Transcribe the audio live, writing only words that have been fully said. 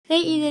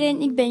Hey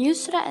iedereen, ik ben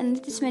Yousra en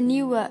dit is mijn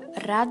nieuwe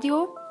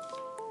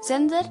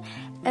radiozender.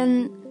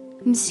 En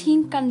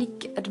misschien kan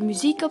ik er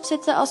muziek op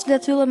zetten als je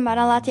dat wil, maar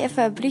dan laat je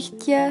even een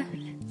berichtje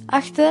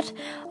achter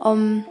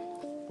om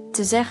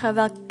te zeggen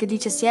welke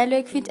liedjes jij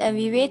leuk vindt. En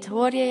wie weet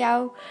hoor je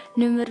jouw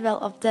nummer wel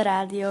op de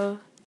radio.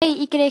 Hey,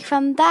 ik kreeg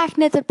vandaag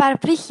net een paar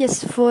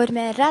berichtjes voor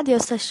mijn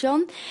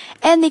radiostation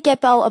en ik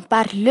heb al een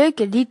paar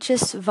leuke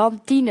liedjes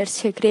van tieners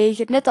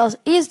gekregen, net als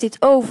eerst dit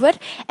over.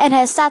 En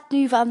hij staat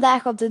nu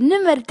vandaag op de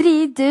nummer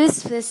 3, dus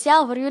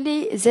speciaal voor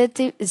jullie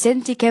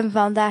zend ik hem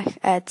vandaag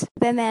uit.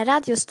 Bij mijn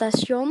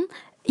radiostation,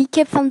 ik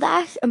heb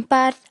vandaag een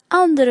paar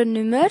andere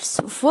nummers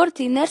voor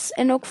tieners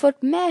en ook voor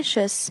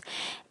meisjes.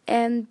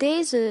 En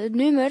deze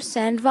nummers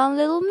zijn van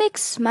Little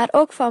Mix, maar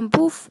ook van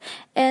Boef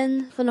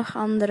en van nog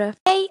andere.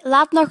 Hey,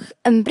 laat nog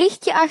een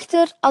berichtje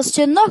achter als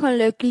je nog een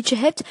leuk liedje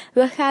hebt.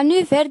 We gaan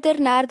nu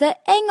verder naar de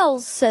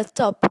Engelse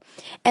top.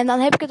 En dan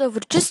heb ik het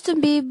over Justin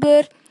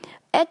Bieber,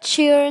 Ed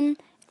Sheeran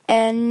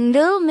en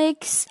Little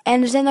Mix.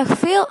 En er zijn nog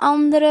veel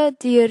andere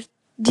die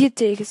je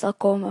tegen zal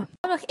komen. Ik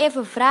wil nog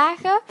even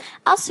vragen,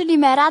 als jullie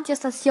mijn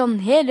radiostation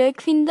heel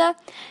leuk vinden,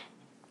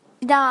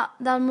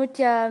 dan moet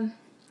je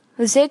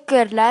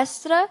zeker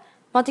luisteren,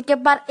 want ik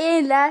heb maar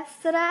één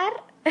luisteraar,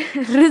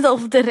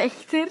 Rudolf de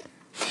Rechter.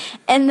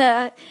 En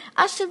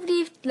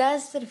alsjeblieft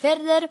luister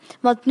verder,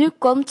 want nu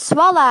komt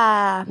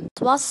Swalla. Het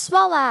was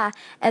Swalla.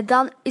 En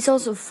dan is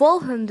ons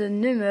volgende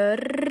nummer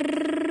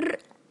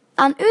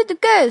aan u de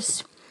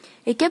keus.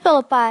 Ik heb al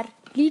een paar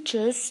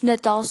liedjes,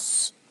 net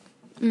als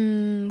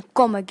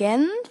Come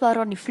Again van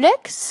Ronnie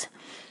Flex.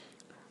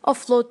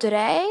 Of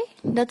Loterij.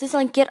 Dat is al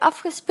een keer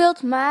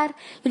afgespeeld, maar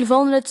jullie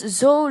vonden het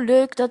zo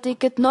leuk dat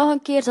ik het nog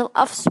een keer zal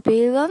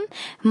afspelen.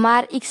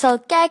 Maar ik zal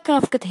kijken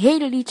of ik het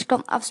hele liedje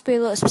kan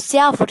afspelen,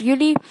 speciaal voor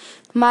jullie.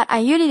 Maar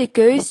aan jullie de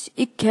keus.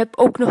 Ik heb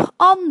ook nog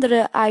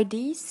andere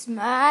ID's,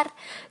 maar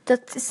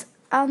dat is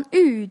aan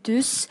u.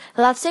 Dus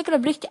laat zeker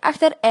een berichtje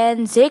achter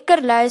en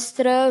zeker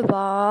luisteren,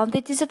 want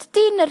dit is het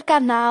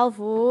tienerkanaal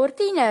voor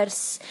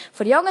tieners.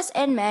 Voor jongens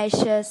en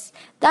meisjes.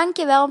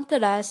 Dankjewel om te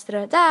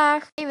luisteren.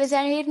 Dag. We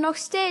zijn hier nog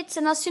steeds.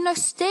 En als je nog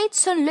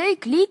steeds een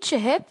leuk liedje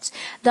hebt,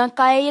 dan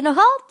kan je nog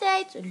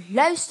altijd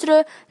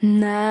luisteren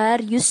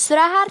naar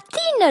Yousra haar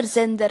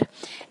tienerzender.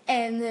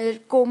 En er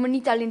komen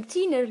niet alleen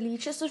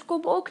tienerliedjes, er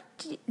komen ook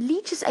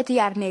liedjes uit de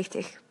jaren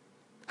 90.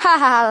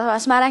 Haha, dat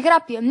was maar een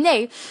grapje.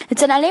 Nee, het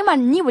zijn alleen maar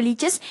nieuwe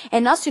liedjes.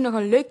 En als je nog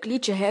een leuk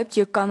liedje hebt,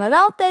 je kan er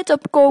altijd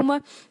op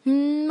komen.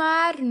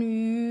 Maar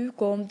nu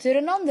komt er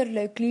een ander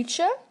leuk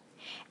liedje.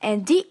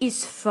 En die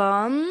is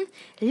van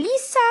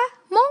Lisa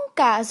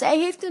Monka. Zij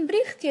heeft een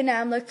berichtje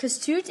namelijk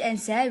gestuurd en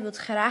zij wil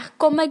graag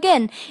Come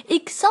Again.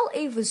 Ik zal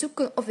even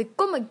zoeken of ik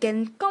Come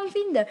Again kan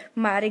vinden.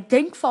 Maar ik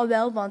denk van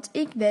wel, want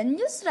ik ben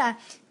Yousra.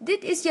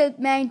 Dit is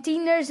mijn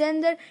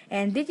tienerzender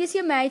en dit is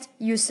je meid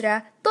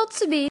Yousra. Tot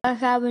ziens. Dan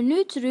gaan we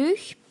nu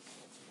terug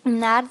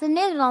naar de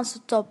Nederlandse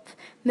top.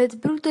 Met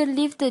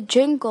Broederliefde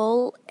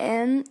Jungle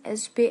en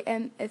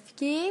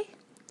SBMFG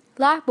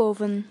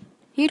laagboven.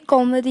 Hier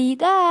komen die,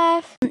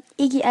 dag!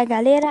 Iggy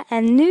Azalea.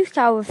 En nu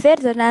gaan we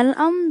verder naar een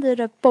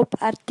andere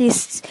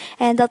popartiest.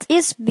 En dat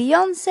is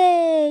Beyoncé.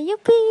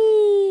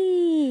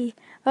 Joepie!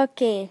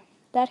 Oké,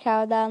 daar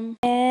gaan we dan.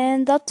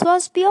 En dat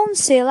was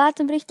Beyoncé. Laat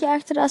een berichtje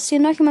achter als je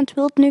nog iemand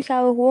wilt. Nu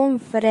gaan we gewoon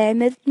vrij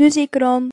met muziek rond.